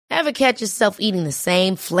Ever catch yourself eating the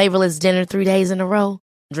same flavorless dinner 3 days in a row?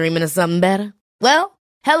 Dreaming of something better? Well,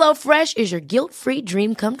 HelloFresh is your guilt-free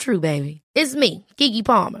dream come true, baby. It's me, Keke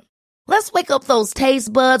Palmer. Let's wake up those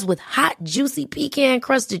taste buds with hot, juicy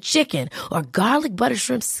pecan-crusted chicken or garlic butter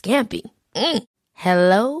shrimp scampi.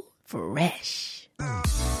 Hello Fresh.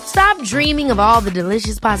 Stop dreaming of all the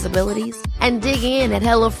delicious possibilities and dig in at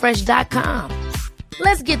HelloFresh.com.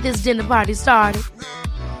 Let's get this dinner party started.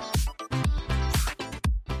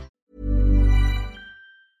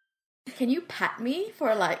 Can you pat me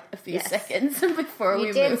for like a few seconds before we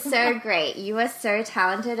move? You did so great. You are so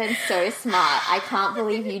talented and so smart. I can't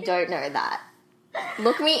believe you don't know that.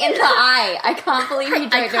 Look me in the eye. I can't believe you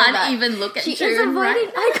don't know that. I can't even look at you. She is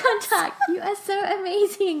avoiding eye contact. You are so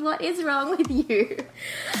amazing. What is wrong with you?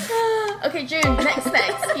 Okay, June, next.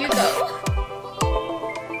 You go.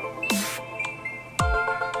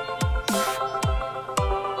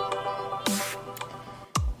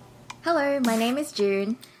 Hello, my name is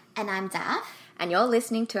June. And I'm Daph. And you're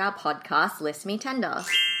listening to our podcast, List Me Tender,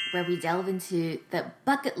 where we delve into the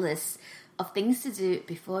bucket list of things to do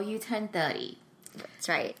before you turn 30. That's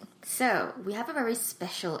right. So, we have a very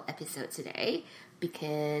special episode today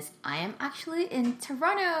because I am actually in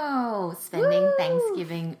Toronto spending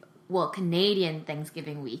Thanksgiving, Canadian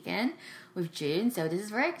Thanksgiving weekend with June. So, this is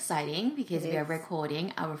very exciting because we are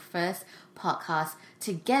recording our first podcast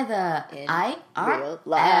together in real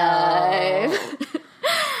life.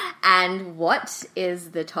 And what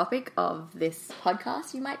is the topic of this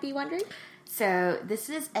podcast, you might be wondering? So, this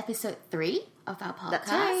is episode 3 of our podcast.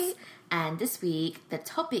 That's right. And this week, the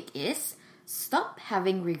topic is stop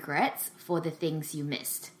having regrets for the things you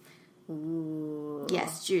missed. Ooh.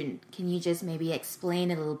 Yes, June, can you just maybe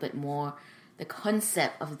explain a little bit more the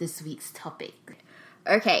concept of this week's topic?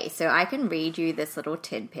 Okay, so I can read you this little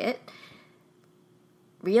tidbit.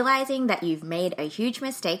 Realizing that you've made a huge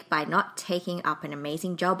mistake by not taking up an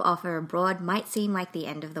amazing job offer abroad might seem like the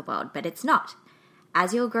end of the world, but it's not.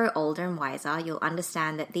 As you'll grow older and wiser, you'll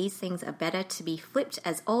understand that these things are better to be flipped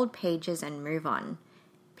as old pages and move on.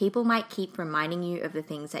 People might keep reminding you of the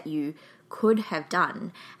things that you could have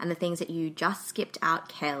done and the things that you just skipped out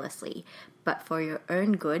carelessly, but for your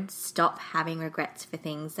own good, stop having regrets for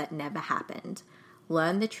things that never happened.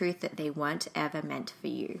 Learn the truth that they weren't ever meant for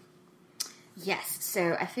you. Yes,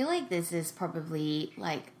 so I feel like this is probably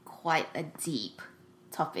like quite a deep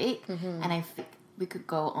topic, and I think we could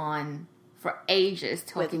go on for ages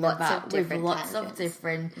talking with lots of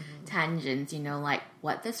different mm-hmm. tangents, like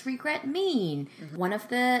what does regret mean? Mm-hmm. One of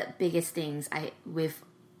the biggest things I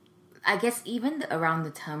guess even around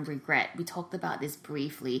the term regret, we talked about this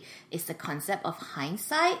briefly, is the concept of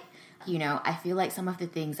hindsight. I feel like some of the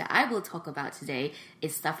things that I will talk about today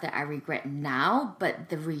is stuff that I regret now, but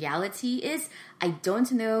the reality is I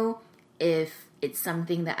don't know if it's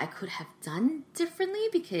something that I could have done differently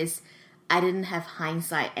because I didn't have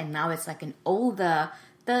hindsight, and now it's like an older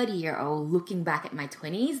 30-year-old looking back at my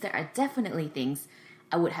 20s. There are definitely things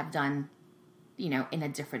I would have done, in a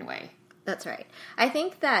different way. That's right. I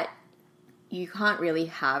think that you can't really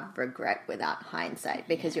have regret without hindsight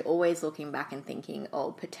because you're always looking back and thinking,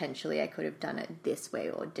 oh, potentially I could have done it this way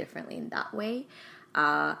or differently in that way.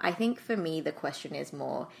 I think for me, the question is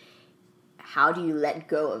more, how do you let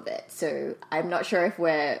go of it? So I'm not sure if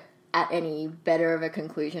we're at any better of a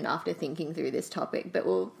conclusion after thinking through this topic, but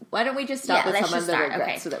why don't we just start with some of the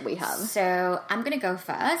regrets that we have? So I'm going to go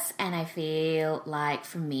first, and I feel like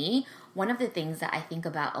for me, one of the things that I think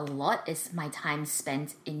about a lot is my time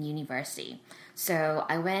spent in university. So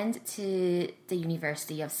I went to the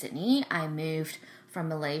University of Sydney. I moved from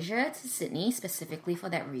Malaysia to Sydney specifically for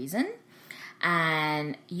that reason.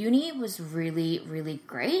 And uni was really, really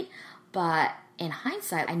great. But in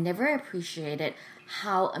hindsight, I never appreciated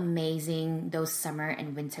how amazing those summer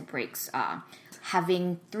and winter breaks are.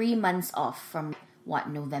 Having 3 months off from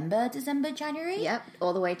November, December, January? Yep,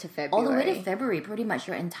 all the way to February. All the way to February, pretty much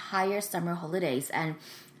your entire summer holidays. And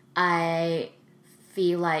I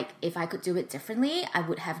feel like if I could do it differently, I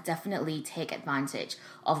would have definitely take advantage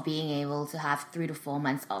of being able to have 3 to 4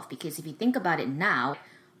 months off. Because if you think about it now,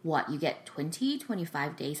 you get 20,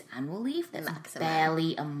 25 days annual leave? That's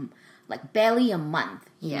barely a month,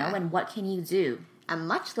 you know? And what can you do? And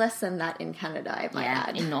much less than that in Canada, I might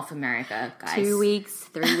add. In North America, guys. 2 weeks,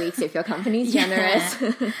 3 weeks if your company's generous.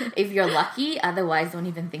 If you're lucky, otherwise don't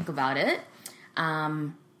even think about it.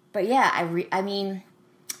 But yeah, I mean,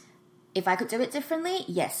 if I could do it differently,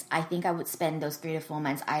 yes, I think I would spend those 3 to 4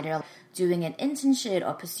 months either doing an internship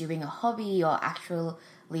or pursuing a hobby or actually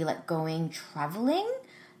like going traveling.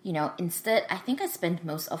 Instead, I think I spent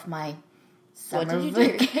most of my summer did you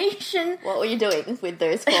do? vacation. What were you doing with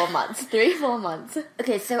those 4 months? 3-4 months?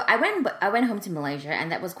 Okay, so I went home to Malaysia,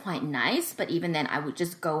 and that was quite nice. But even then, I would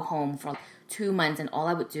just go home for like 2 months, and all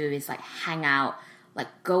I would do is like hang out, like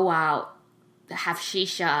go out, have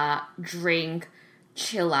shisha, drink,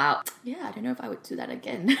 chill out. Yeah, I don't know if I would do that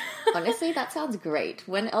again. Honestly, that sounds great.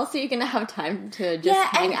 When else are you going to have time to just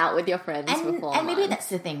hang out with your friends for 4 months? And maybe that's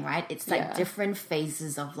the thing, right? It's like different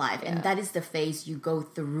phases of life. And that is the phase you go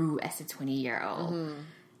through as a 20-year-old.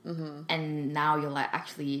 And now you're like,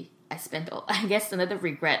 actually, I guess another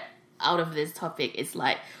regret out of this topic is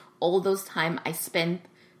like all those time I spent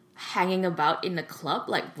hanging about in the club,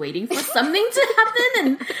 like waiting for something to happen,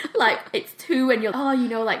 and like it's 2 and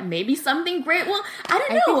you're like maybe something great. Well, I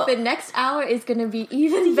don't know. I think the next hour is going to be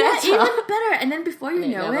even better. Yeah, even better. And then before you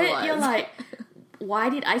know it, you're like, why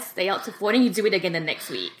did I stay out till 4? And you do it again the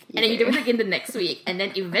next week, and then you do it again the next week, and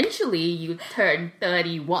then eventually you turn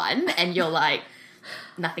 31, and you're like,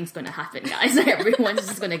 nothing's going to happen, guys. Everyone's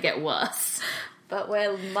just going to get worse. But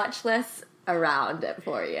we're much less around at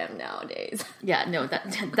 4 a.m. nowadays. Yeah, no,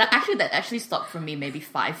 that actually stopped for me maybe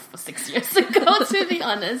 5 or 6 years ago, to be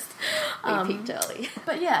honest. We peaked early.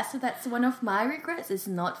 But yeah, so that's one of my regrets, is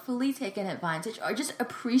not fully taking advantage or just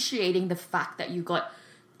appreciating the fact that you got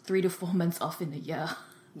 3 to 4 months off in a year.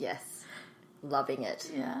 Yes. Loving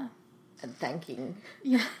it. Yeah. And thanking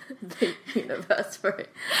Yeah. the universe for it.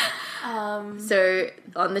 So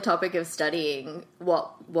on the topic of studying,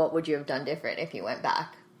 what would you have done different if you went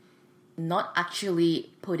back? Not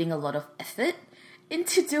actually putting a lot of effort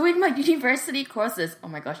into doing my university courses. Oh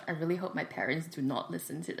my gosh, I really hope my parents do not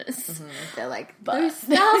listen to this. They're like, But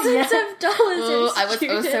thousands of dollars. I was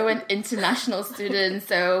also an international student,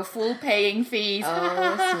 so full paying fees.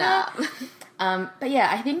 Oh, snap. But yeah,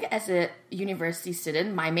 I think as a university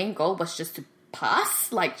student, my main goal was just to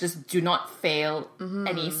pass, like just do not fail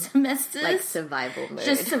any semesters. Like survival mode.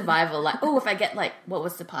 Just survival. Like, if I get like, what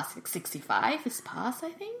was the pass? Like 65 is pass, I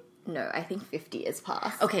think? No, I think 50 is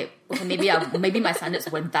pass. Okay, well, maybe my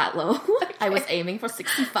standards went that low. Okay. I was aiming for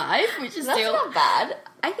 65, which is That's still not bad.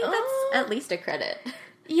 I think that's at least a credit.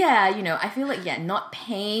 Yeah, I feel like, not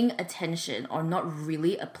paying attention or not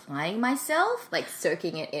really applying myself. Like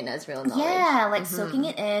soaking it in as real knowledge. Yeah, like soaking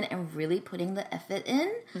it in and really putting the effort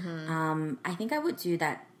in. I think I would do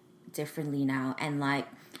that differently now. And like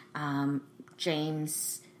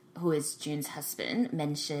James, who is June's husband,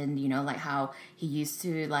 mentioned, like how he used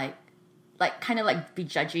to like kind of like be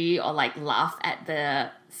judgy or like laugh at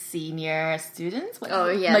the senior students.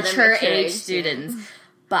 Mature age students.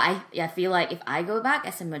 But I feel like if I go back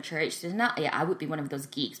as a mature age student now, I would be one of those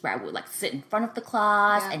geeks where I would like sit in front of the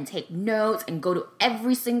class and take notes and go to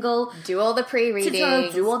every single do all the pre-reading,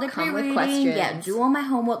 do all the come pre-reading, with questions, do all my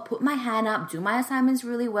homework, put my hand up, do my assignments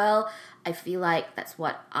really well. I feel like that's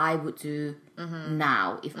what I would do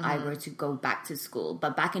now if I were to go back to school.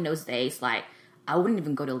 But back in those days, like, I wouldn't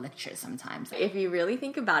even go to lectures sometimes. If you really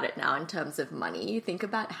think about it now in terms of money, you think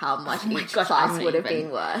about how much each gosh, class would have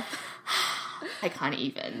been worth. I can't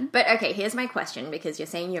even. But okay, here's my question, because you're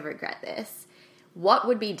saying you regret this. What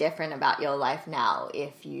would be different about your life now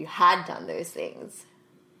if you had done those things?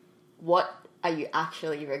 What are you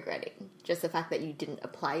actually regretting? Just the fact that you didn't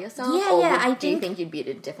apply yourself? Do you think you'd be at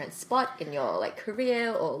a different spot in your like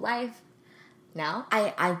career or life now?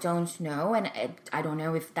 I don't know, and I don't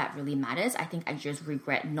know if that really matters. I think I just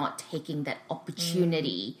regret not taking that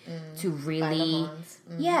opportunity to really,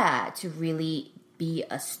 to really be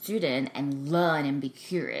a student and learn and be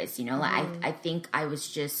curious. I think I was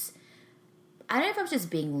just, I don't know if I was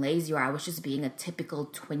just being lazy or I was just being a typical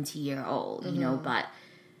 20-year-old, but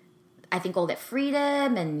I think all that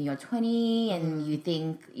freedom and you're 20 and you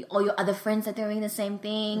think all your other friends are doing the same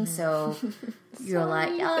thing. So you're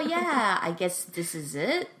like, oh yeah, I guess this is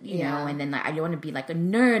it, you know, and then like, I don't want to be like a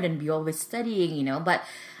nerd and be always studying, but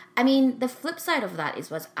I mean, the flip side of that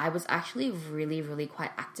was I was actually really, really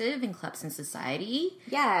quite active in clubs and society.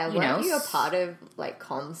 Yeah, weren't you a part of like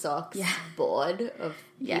ComSoc's board of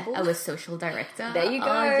people? Yeah, I was social director. There you go.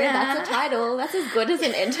 That's a title. That's as good as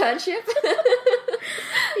an internship.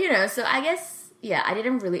 So I guess, I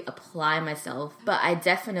didn't really apply myself, but I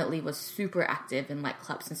definitely was super active in like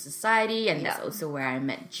clubs and society, and that's also where I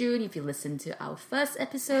met June. If you listen to our first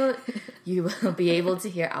episode, you will be able to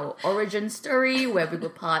hear our origin story where we were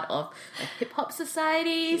part of a hip-hop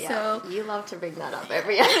society. Yeah, so you love to bring that up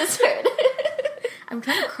every episode. I'm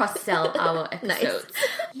trying to cross-sell our episodes. Nice.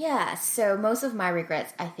 Yeah, so most of my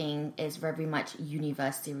regrets, I think, is very much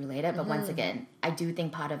university related. But once again, I do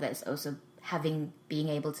think part of that is also being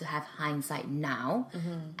able to have hindsight now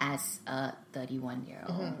as a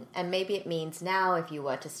 31-year-old. And maybe it means now if you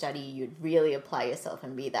were to study, you'd really apply yourself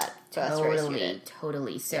and be that first-rate student.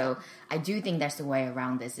 Totally. So I do think there's a way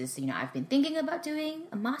around this. Is, I've been thinking about doing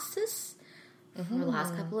a master's for the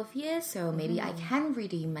last couple of years, so maybe I can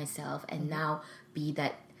redeem myself and now be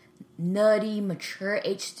that nerdy, mature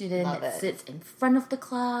age student that sits in front of the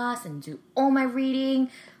class and do all my reading.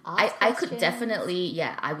 I could definitely,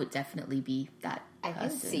 I would definitely be that person. I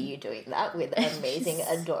can see you doing that with amazing,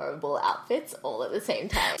 adorable outfits all at the same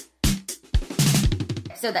time.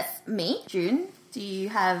 So that's me. June, do you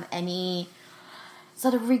have any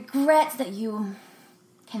sort of regrets that you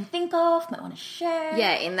can think of, might want to share?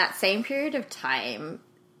 Yeah, in that same period of time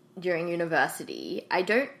during university, I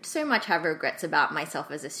don't so much have regrets about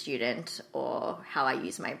myself as a student or how I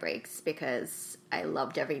use my breaks, because I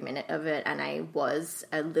loved every minute of it and I was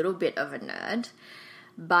a little bit of a nerd.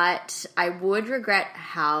 But I would regret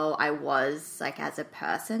how I was like as a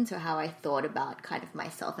person, so how I thought about kind of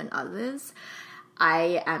myself and others.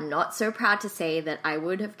 I am not so proud to say that I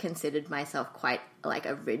would have considered myself quite like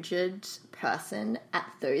a rigid person at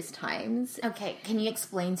those times. Okay, can you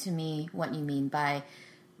explain to me what you mean by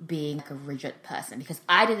being like a rigid person? Because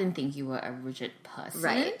I didn't think you were a rigid person.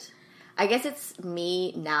 Right. I guess it's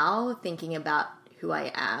me now thinking about who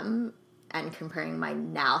I am and comparing my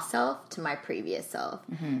now self to my previous self.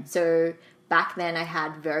 So back then I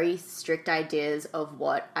had very strict ideas of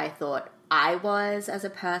what I thought I was as a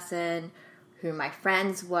person, who my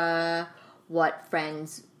friends were, what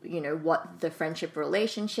friends, what the friendship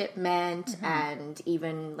relationship meant, and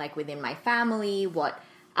even like within my family, what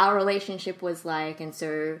our relationship was like. And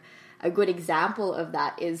so a good example of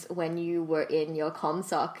that is when you were in your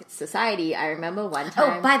ComSoc society. I remember one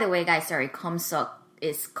time... Oh, by the way, guys, sorry, ComSoc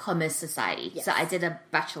is Commerce Society. Yes. So I did a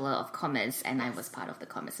Bachelor of Commerce and I was part of the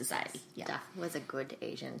Commerce Society. Yeah. That was a good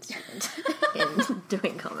Asian student in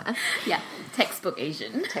doing commerce. Yeah, textbook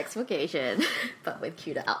Asian. Textbook Asian, but with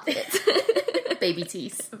cuter outfits. Baby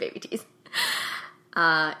tees. Baby tees. So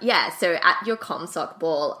at your ComSoc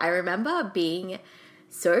ball, I remember being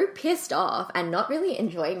so pissed off and not really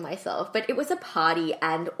enjoying myself, but it was a party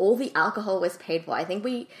and all the alcohol was paid for. I think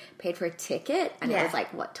we paid for a ticket and it was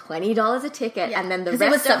like, what, $20 a ticket, and then the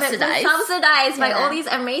rest of it was subsidized by all these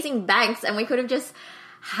amazing banks, and we could have just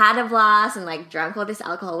had a blast and like drank all this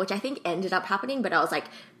alcohol, which I think ended up happening, but I was like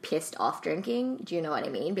pissed off drinking. Do you know what I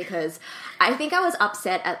mean? Because I think I was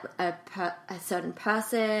upset at a certain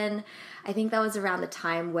person. I think that was around the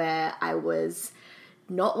time where I was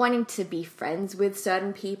not wanting to be friends with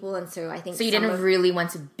certain people, and so I think... So you didn't really want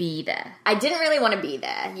to be there? I didn't really want to be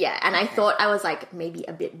there, yeah, and I thought I was like maybe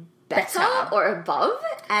a bit better or above,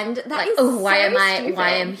 and that like, is why so am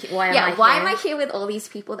I stupid. Why am I here with all these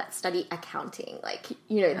people that study accounting? Like,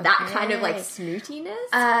 that kind of like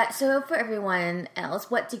snootiness. So for everyone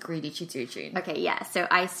else, what degree did you do, June? Okay, yeah, so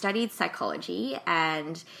I studied psychology,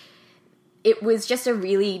 and it was just a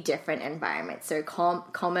really different environment. So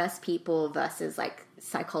commerce people versus like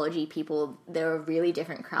psychology people, they were really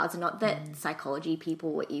different crowds. Not that psychology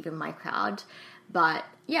people were even my crowd, but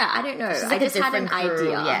yeah, I don't know. I just had an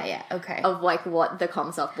idea of like what the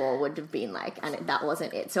ComSoc ball would have been like, and that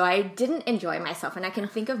wasn't it. So I didn't enjoy myself, and I can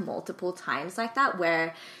think of multiple times like that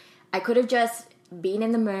where I could have just been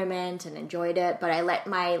in the moment and enjoyed it, but I let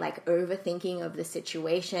my like overthinking of the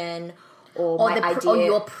situation or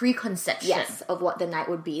your preconception of what the night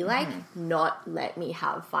would be like not let me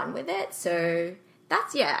have fun with it. So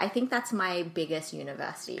I think that's my biggest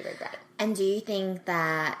university regret. And do you think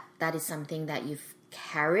that is something that you've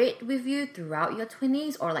carried with you throughout your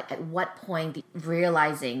 20s, or like at what point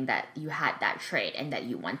realizing that you had that trait and that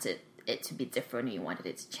you wanted it to be different and you wanted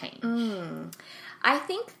it to change? I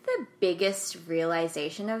think the biggest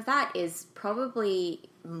realization of that is probably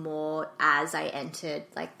more as I entered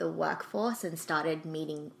like the workforce and started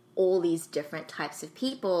meeting all these different types of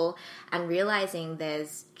people and realizing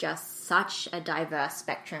there's just such a diverse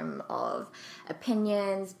spectrum of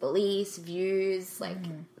opinions, beliefs, views, like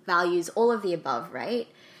values, all of the above, right?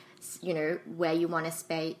 Where you want to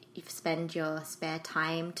spend your spare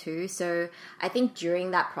time too. So I think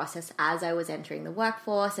during that process, as I was entering the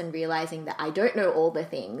workforce and realizing that I don't know all the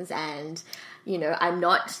things and, I'm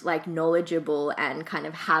not like knowledgeable and kind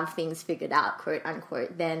of have things figured out, quote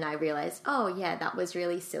unquote, then I realized, oh yeah, that was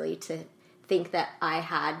really silly to think that I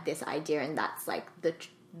had this idea and that's like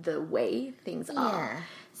the way things are.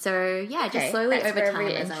 So yeah, just slowly over time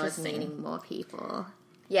as I was meeting more people.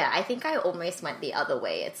 Yeah, I think I almost went the other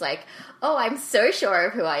way. It's like, oh, I'm so sure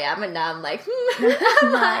of who I am, and now I'm like,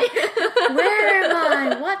 am I? Where am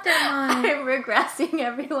I? What am I? I'm regressing,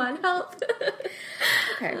 everyone. Help.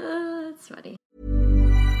 Okay. That's funny.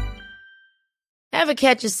 Ever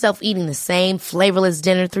catch yourself eating the same flavorless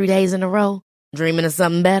dinner 3 days in a row? Dreaming of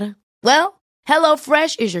something better? Well,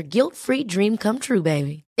 HelloFresh is your guilt-free dream come true,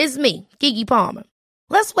 baby. It's me, Keke Palmer.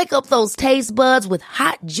 Let's wake up those taste buds with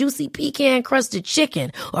hot, juicy pecan-crusted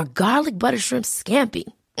chicken or garlic butter shrimp scampi.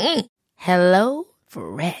 Hello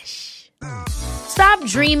Fresh. Stop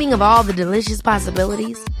dreaming of all the delicious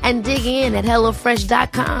possibilities and dig in at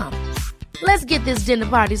HelloFresh.com. Let's get this dinner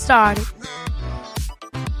party started.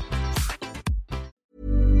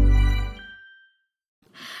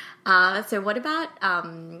 So what about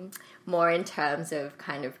more in terms of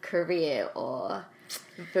kind of career or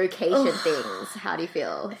vocation things? How do you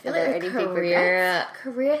feel? Are there any big regrets?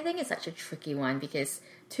 Career thing is such a tricky one because,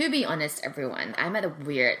 to be honest, everyone, I'm at a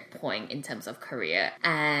weird point in terms of career.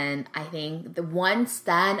 And I think the one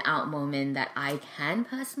standout moment that I can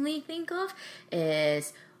personally think of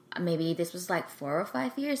is maybe this was like 4 or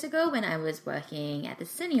 5 years ago when I was working at the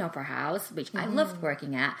Sydney Opera House, which I loved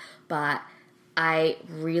working at, but I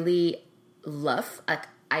really love, like,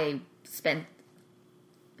 I spent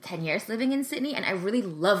 10 years living in Sydney, and I really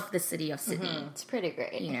love the city of Sydney. It's pretty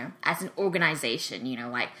great. You know, as an organization,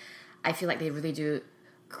 like, I feel like they really do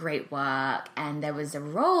great work, and there was a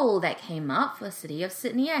role that came up for the city of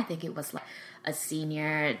Sydney. I think it was like a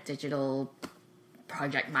senior digital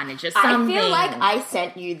project manager, something. I feel like I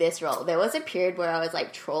sent you this role. There was a period where I was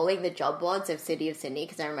like trawling the job boards of City of Sydney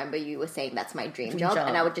because I remember you were saying that's my dream job,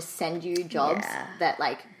 and I would just send you jobs that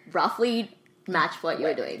like roughly match what you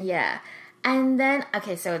were doing. Yeah. And then,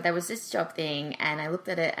 okay, so there was this job thing, and I looked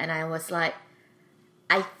at it, and I was like,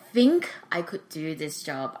 I think I could do this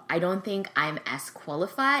job. I don't think I'm as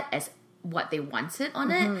qualified as what they wanted on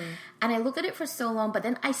it. And I looked at it for so long, but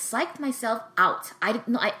then I psyched myself out.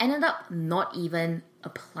 I ended up not even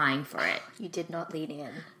applying for it. You did not lean in.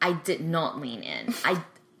 I did not lean in.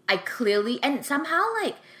 I clearly, and somehow,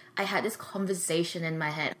 like, I had this conversation in my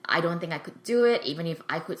head. I don't think I could do it, even if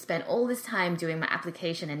I could spend all this time doing my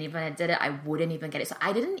application, and even if I did it, I wouldn't even get it. So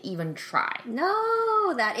I didn't even try.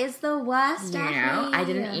 No, that is the worst. You know, I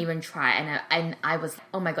didn't even try, and I was,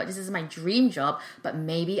 oh my god, this is my dream job, but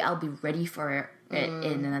maybe I'll be ready for it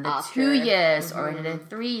in another 2 years or in another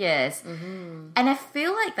 3 years. And I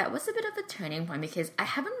feel like that was a bit of a turning point because I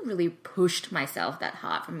haven't really pushed myself that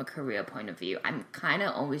hard from a career point of view. I'm kind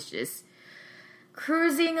of always just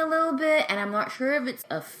cruising a little bit, and I'm not sure if it's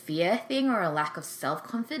a fear thing or a lack of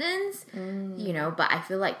self-confidence, you know, but I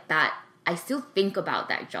feel like that I still think about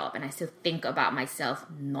that job, and I still think about myself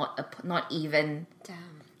not even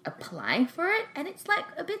applying for it, and it's like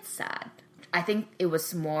a bit sad. I think it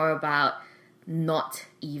was more about not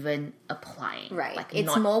even applying. Right. Like,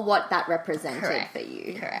 it's more what that represented for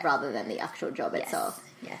you rather than the actual job itself.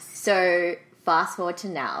 Yes. So fast forward to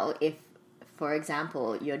now, if, for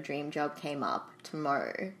example, your dream job came up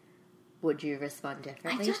tomorrow, would you respond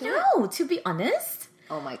differently? I don't know, to be honest.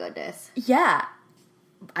 Oh my goodness. Yeah.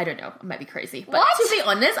 I don't know. I might be crazy. But What? to be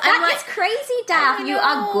honest, I'm like, That is crazy, Daph. You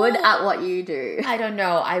are good at what you do. I don't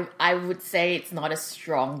know. I would say it's not a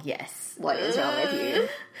strong yes. What is wrong with you?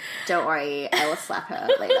 Don't worry, I will slap her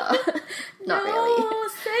later. Not really.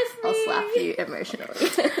 Save me. I'll slap you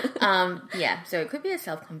emotionally. Yeah, so it could be a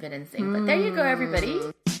self-confidence thing. But there you go, everybody.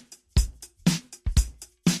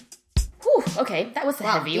 Whew, okay, that was a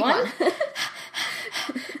heavy one.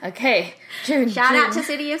 Okay, June. Shout out to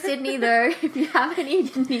City of Sydney, though, if you have any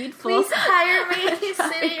need for... Please hire me,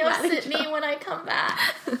 City of Sydney, when I come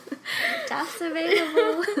back. Daph's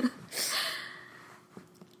available.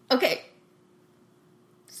 Okay.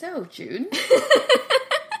 So, June.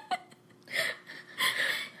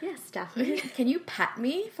 Yes, Daphne. Can you pat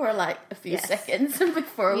me for like a few seconds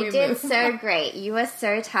before we move? You did so great. You are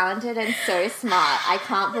so talented and so smart. I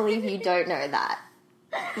can't believe you don't know that.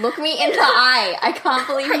 Look me in the eye. I can't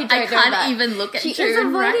believe you don't know that. I can't even look at She June. is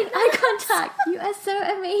avoiding Right? eye contact. You are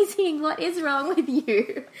so amazing. What is wrong with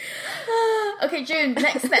you? Okay, June,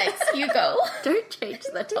 next, you go. Don't change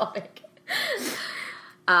the topic.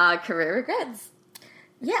 Career regrets.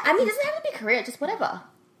 Yeah, I mean, it doesn't have to be career, just whatever.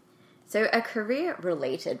 So a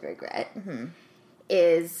career-related regret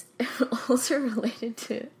is also related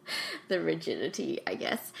to the rigidity, I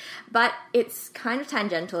guess. But it's kind of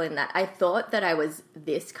tangential in that I thought that I was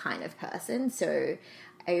this kind of person. So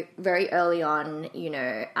very early on, you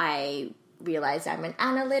know, I realized I'm an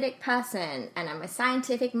analytic person and I'm a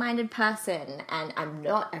scientific-minded person and I'm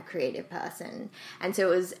not a creative person. And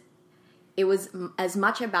so it was it was as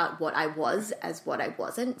much about what I was as what I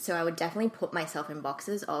wasn't. So I would definitely put myself in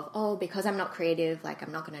boxes of, oh, because I'm not creative, like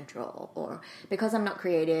I'm not going to draw, or because I'm not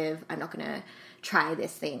creative, I'm not going to try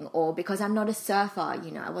this thing, or because I'm not a surfer,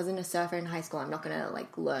 I wasn't a surfer in high school, I'm not going to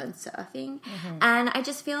like learn surfing. And I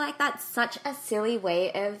just feel like that's such a silly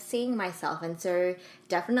way of seeing myself. And so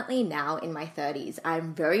definitely now in my 30s,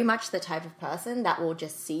 I'm very much the type of person that will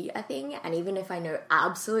just see a thing, and even if I know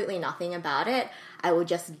absolutely nothing about it, I will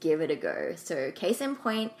just give it a go. So case in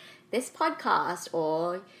point, this podcast,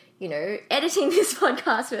 or editing this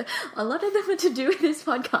podcast, a lot of them are to do with this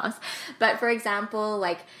podcast. But for example,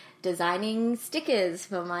 like designing stickers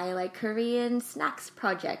for my like Korean snacks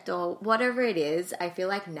project or whatever it is, I feel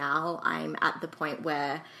like now I'm at the point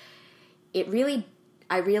where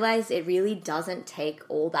I realize it really doesn't take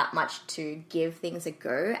all that much to give things a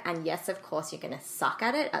go. And yes, of course, you're going to suck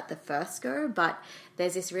at it at the first go, but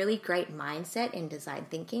there's this really great mindset in design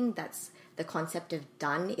thinking that's the concept of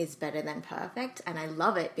done is better than perfect. And I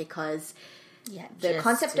love it because the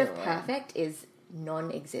concept of perfect is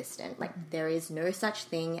non-existent. Like there is no such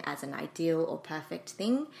thing as an ideal or perfect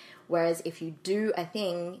thing. Whereas if you do a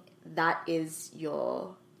thing, that is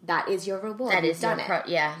your reward. That you've is done your it.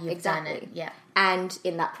 you've exactly. done it. Yeah. And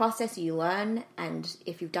in that process, you learn. And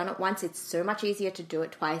if you've done it once, it's so much easier to do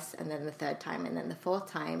it twice, and then the third time, and then the fourth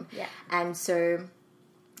time. Yeah. And so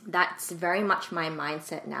that's very much my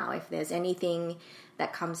mindset now. If there's anything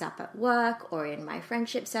that comes up at work or in my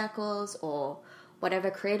friendship circles or whatever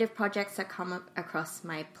creative projects that come up across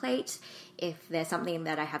my plate, if there's something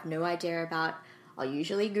that I have no idea about, I'll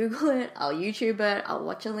usually Google it, I'll YouTube it, I'll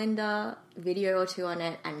watch a Linda video or two on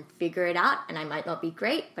it and figure it out. And I might not be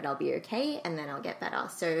great, but I'll be okay, and then I'll get better.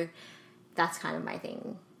 So that's kind of my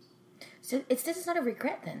thing. So this is not a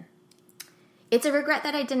regret then? It's a regret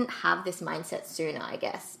that I didn't have this mindset sooner, I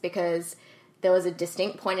guess, because there was a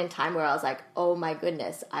distinct point in time where I was like, oh my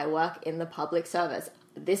goodness, I work in the public service.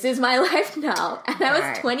 This is my life now. And I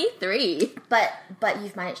was 23. But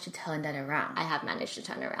you've managed to turn that around. I have managed to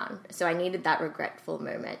turn around. So I needed that regretful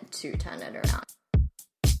moment to turn it around.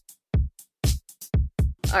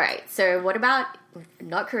 All right, so what about,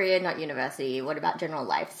 not career, not university, what about general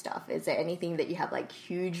life stuff? Is there anything that you have like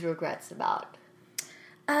huge regrets about?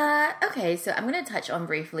 Okay, so I'm going to touch on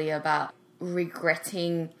briefly about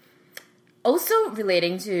regretting, also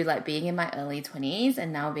relating to like being in my early 20s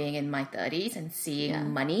and now being in my 30s and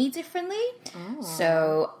seeing money differently. Oh.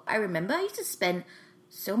 So I remember I used to spend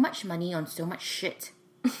so much money on so much shit.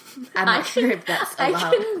 I'm not sure if that's allowed.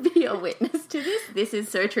 I can be a witness to this. This is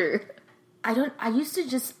so true. I used to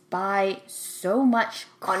just buy so much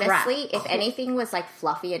crap. Honestly, if anything was like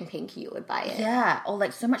fluffy and pink, you would buy it. Yeah, or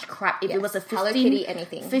like so much crap. If it was a 15... Hello Kitty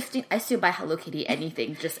anything. 15... I still buy Hello Kitty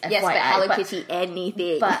anything, just FYI. Yes, but Hello Kitty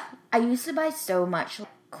anything. But I used to buy so much like,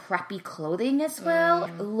 crappy clothing as well.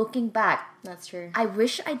 Looking back. That's true. I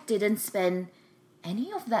wish I didn't spend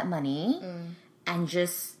any of that money and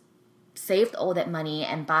just saved all that money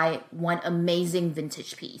and buy one amazing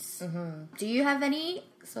vintage piece. Mm-hmm. Do you have any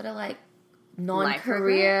sort of like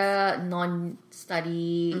non-career,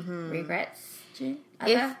 non-study regrets?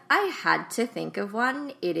 If I had to think of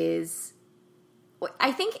one, it is...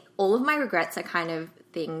 I think all of my regrets are kind of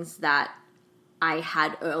things that I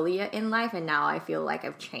had earlier in life, and now I feel like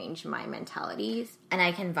I've changed my mentalities. And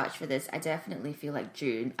I can vouch for this. I definitely feel like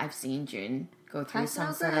I've seen June go through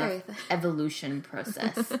some sort of evolution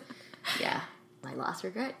process. Yeah. My last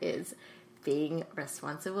regret is being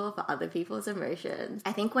responsible for other people's emotions.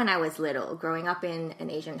 I think when I was little, growing up in an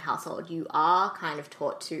Asian household, you are kind of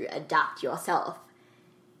taught to adapt yourself.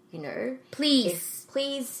 Please,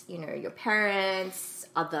 your parents,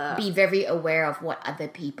 be very aware of what other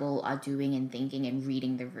people are doing and thinking and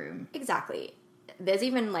reading the room. Exactly. There's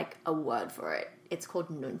even like a word for it. It's called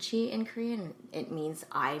nunchi in Korean. It means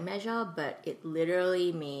eye measure, but it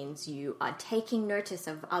literally means you are taking notice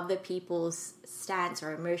of other people's stance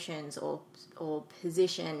or emotions or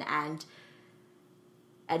position and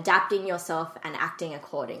adapting yourself and acting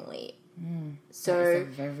accordingly. So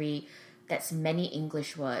that's many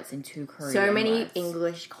English words in two Korean So many words.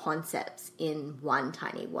 English concepts in one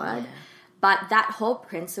tiny word. Yeah. But that whole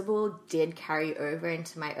principle did carry over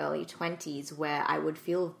into my early 20s, where I would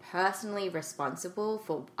feel personally responsible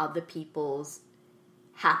for other people's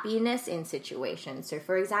happiness in situations. So,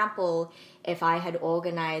 for example, if I had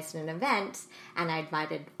organized an event and I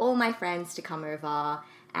invited all my friends to come over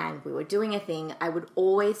and we were doing a thing, I would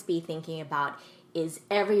always be thinking about, is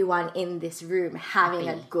everyone in this room having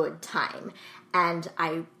a good time? And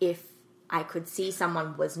if I could see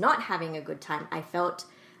someone was not having a good time, I felt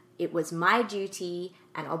it was my duty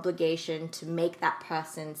and obligation to make that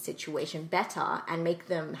person's situation better and make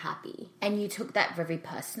them happy. And you took that very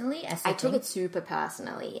personally? I took it super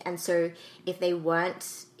personally. And so if they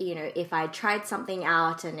weren't, if I tried something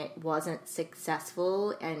out and it wasn't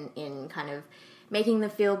successful and in kind of making them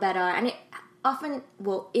feel better, and it often,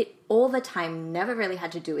 it all the time never really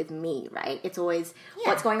had to do with me, right? It's always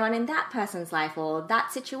what's going on in that person's life or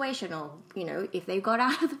that situation, or, if they got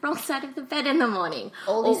out of the wrong side of the bed in the morning.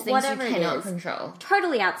 All these things you cannot control.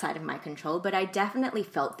 Totally outside of my control, but I definitely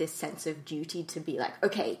felt this sense of duty to be like,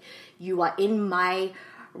 okay, you are in my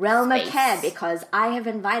realm of care because I have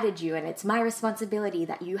invited you and it's my responsibility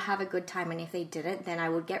that you have a good time. And if they didn't, then I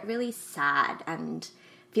would get really sad and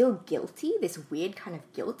feel guilty, this weird kind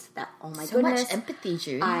of guilt that, oh my goodness, much empathy,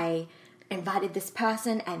 Jude. I invited this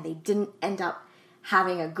person and they didn't end up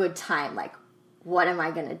having a good time. Like, what am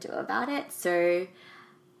I going to do about it? So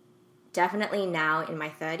definitely now in my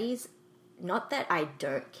 30s, not that I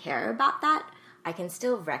don't care about that, I can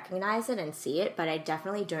still recognize it and see it, but I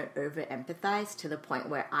definitely don't over empathize to the point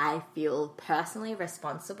where I feel personally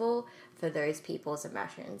responsible for those people's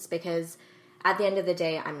emotions, because at the end of the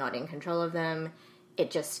day, I'm not in control of them. It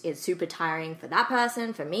just is super tiring for that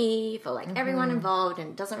person, for me, for like everyone involved,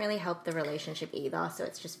 and it doesn't really help the relationship either. So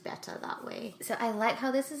it's just better that way. So I like how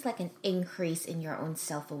this is like an increase in your own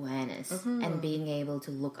self-awareness and being able to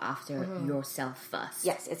look after yourself first.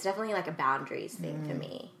 Yes, it's definitely like a boundaries thing for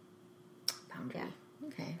me. Boundary. Yeah.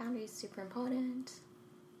 Okay. Boundaries super important.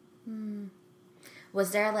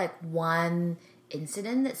 Was there like one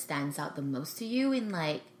incident that stands out the most to you in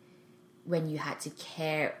like when you had to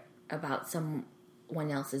care about someone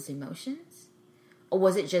else's emotions? Or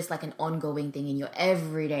was it just like an ongoing thing in your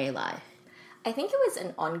everyday life? I think it was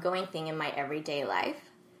an ongoing thing in my everyday life.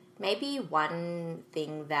 Maybe one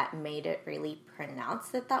thing that made it really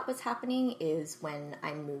pronounced that was happening is when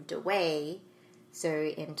I moved away. So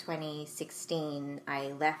in 2016, I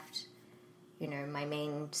left, my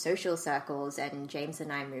main social circles, and James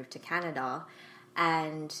and I moved to Canada.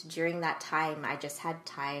 And during that time, I just had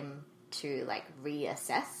time to like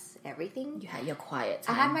reassess everything. You had your quiet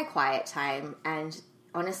time. I had my quiet time, and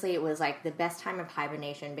honestly, it was like the best time of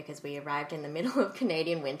hibernation because we arrived in the middle of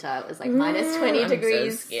Canadian winter. It was like minus 20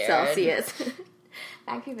 degrees Celsius.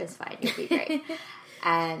 Vancouver's fine, you'll be great.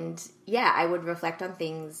 And yeah, I would reflect on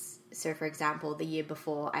things. So for example, the year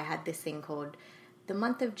before, I had this thing called the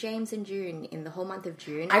month of James and June. In the whole month of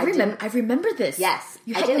June, I remember this. Yes,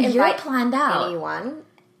 you I had didn't a year invite planned out. anyone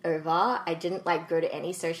over. I didn't like go to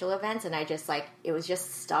any social events, and I just like, it was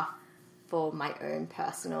just stuff for my own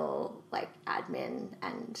personal like admin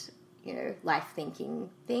and life thinking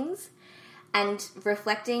things. And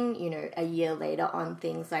reflecting a year later on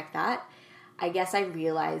things like that, I guess I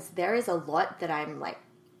realized there is a lot that I'm like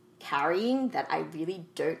carrying that I really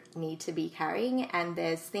don't need to be carrying, and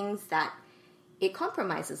there's things that it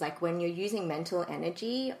compromises. Like when you're using mental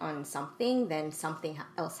energy on something, then something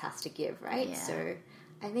else has to give, right? Yeah. So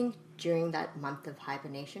I think during that month of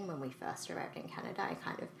hibernation when we first arrived in Canada, I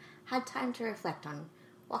kind of had time to reflect on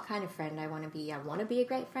what kind of friend I want to be. I want to be a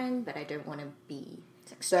great friend, but I don't want to be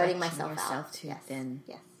burning myself out. Too thin.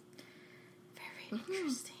 Yes. Very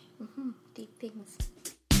interesting. Deep things.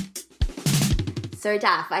 So,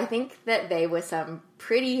 Daph, I think that they were some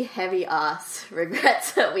pretty heavy ass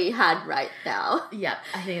regrets that we had right now. Yep,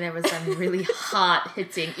 I think there was some really hard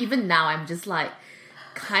hitting. Even now, I'm just like,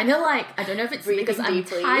 kind of like, I don't know if it's breathing because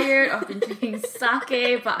deeply. I'm tired, I've been drinking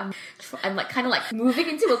sake, but I'm like kind of like moving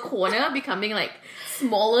into a corner, becoming like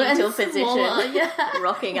smaller Into and a position. smaller. Yeah,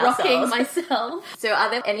 Rocking myself. So,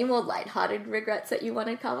 are there any more lighthearted regrets that you want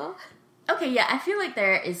to cover? Okay, yeah, I feel like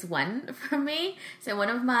there is one for me. So one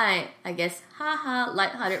of my, I guess,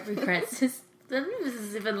 lighthearted regrets is, I don't know if this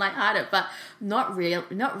is even lighthearted, but not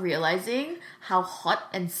realizing how hot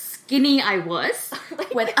and skinny I was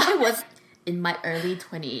when I was in my early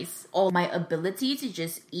 20s. Or my ability to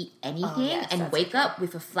just eat anything and wake up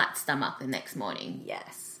with a flat stomach the next morning.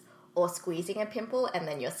 Yes. Or squeezing a pimple and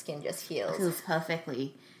then your skin just heals. Feels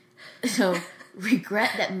perfectly. So,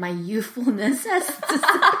 regret that my youthfulness has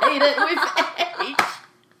dissipated with age.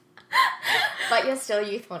 But you're still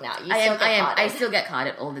youthful now. I still get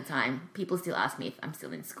carded all the time. People still ask me if I'm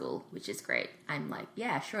still in school, which is great. I'm like,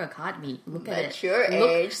 yeah, sure, card me. Look at it. Mature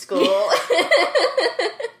age school.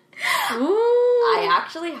 Ooh. I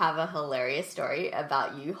actually have a hilarious story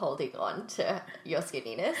about you holding on to your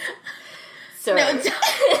skinniness. So, No,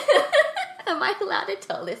 am I allowed to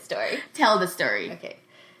tell this story? tell the story. Okay.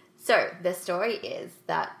 So, the story is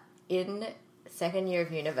that in second year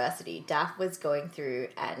of university, Daph was going through,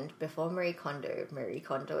 and before Marie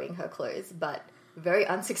Kondoing her clothes, but very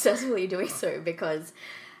unsuccessfully doing so because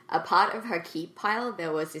a part of her keep pile,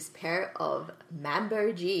 there was this pair of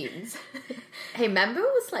Mambo jeans. Hey, Mambo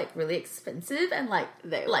was like really expensive and like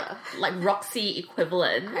Roxy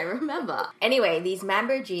equivalent. I remember. Anyway, these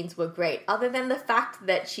Mambo jeans were great, other than the fact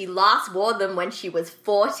that she last wore them when she was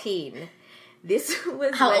 14. This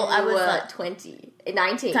was How when old? you I was were like 19.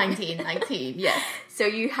 19, yes. So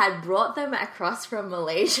you had brought them across from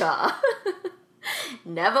Malaysia,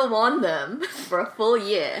 never worn them for a full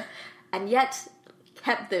year, and yet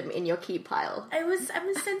kept them in your keep pile. I'm a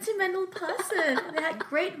sentimental person. I had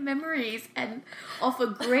great memories and of a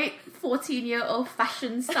great 14-year-old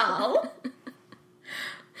fashion style.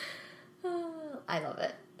 I love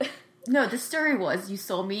it. No, the story was you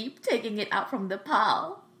saw me taking it out from the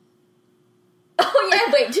pile. Oh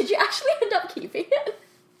yeah, wait, did you actually end up keeping it?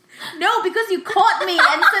 No, because you caught me and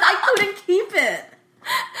said I couldn't keep it.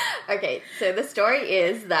 Okay, so the story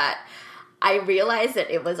is that I realized that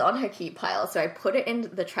it was on her keep pile, so I put it in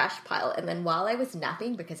the trash pile, and then while I was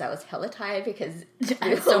napping, because I was hella tired because you I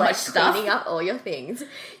had were so like much stuff. cleaning up all your things,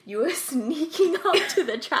 you were sneaking up to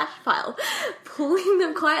the trash pile, pulling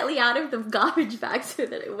them quietly out of the garbage bag so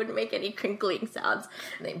that it wouldn't make any crinkling sounds,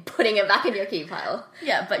 and then putting it back in your keep pile.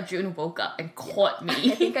 Yeah, but June woke up and caught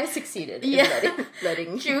me. I think I succeeded in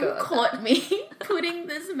letting you June go. caught me putting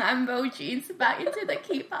this Mambo jeans back into the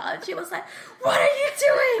keep pile, and she was like, "What are you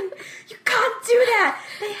doing? You can't do that.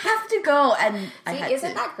 They have to go." And I had Isn't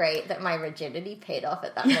to. that great that my rigidity paid off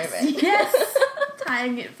at that moment? Yes,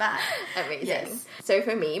 tying it back. Amazing. Yes. So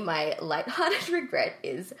for me, my lighthearted regret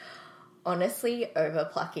is honestly over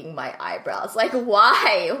plucking my eyebrows. Like,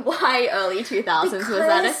 why? Why early 2000s was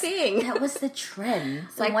that a Because thing? That was the trend.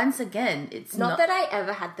 So Like, once again, it's Not not that I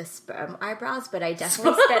ever had the sperm eyebrows, but I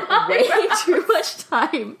definitely spent way too much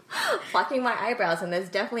time plucking my eyebrows, and there's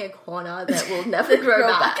definitely a corner that will never grow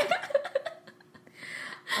back.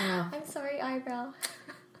 I'm sorry, eyebrow.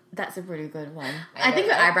 That's a pretty good one. I I think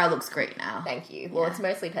know, your right? eyebrow looks great now. Thank you. Well, Yeah. it's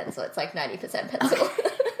mostly pencil. It's like 90% pencil.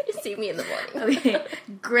 You see me in the morning. Okay,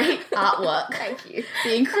 great artwork. Thank you.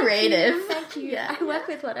 Being creative. Thank you. Yeah. I work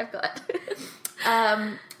with what I've got.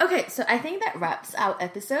 Okay, so I think that wraps our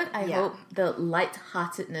episode. I Yeah. hope the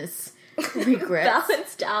lightheartedness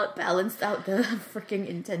regrets balanced out the freaking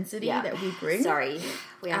intensity that we bring. Sorry,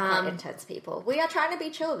 we are quite intense people. We are trying to be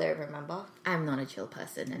chill, though. Remember, I'm not a chill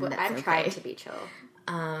person, and that's I'm okay. trying to be chill.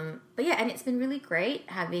 But yeah, and it's been really great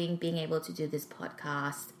being able to do this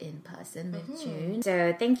podcast in person with June.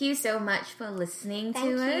 So thank you so much for listening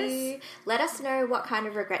Thank to you. us. Let us know what kind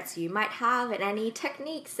of regrets you might have and any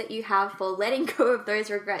techniques that you have for letting go of those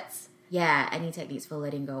regrets. Yeah, any techniques for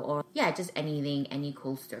letting go, or just anything, any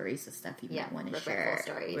cool stories or stuff you might want to share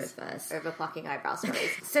stories with us. Over plucking eyebrow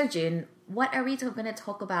stories. So June, what are we going to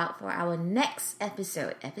talk about for our next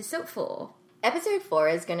episode, episode 4? Episode 4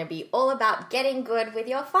 is going to be all about getting good with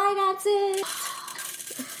your finances.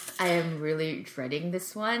 I am really dreading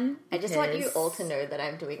this one. I just want you because all to know that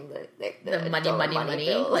I'm doing the money,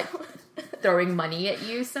 bill. like throwing money at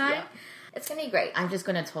you side. Yeah. It's going to be great. I'm just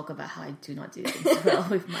going to talk about how I do not do things well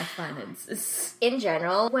with my finances. In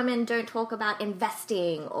general, women don't talk about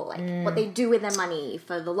investing or like what they do with their money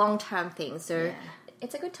for the long-term things. So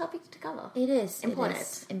it's a good topic to cover. It is Important. It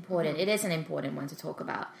is important. It is an important one to talk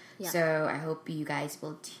about. Yeah. So I hope you guys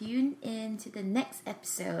will tune in to the next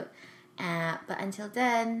episode. But until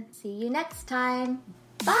then, See you next time.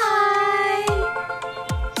 Bye!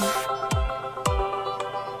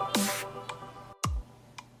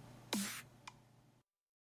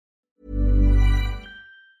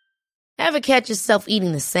 Ever catch yourself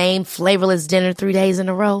eating the same flavorless dinner 3 days in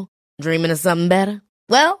a row? Dreaming of something better?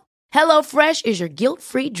 Well, HelloFresh is your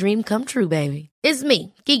guilt-free dream come true, baby. It's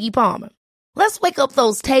me, Keke Palmer. Let's wake up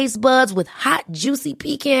those taste buds with hot, juicy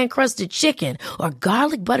pecan-crusted chicken or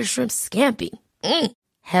garlic butter shrimp scampi.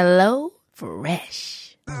 Hello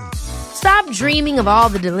Fresh. Stop dreaming of all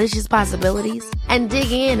the delicious possibilities and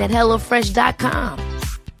dig in at HelloFresh.com.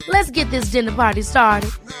 Let's get this dinner party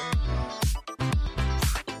started.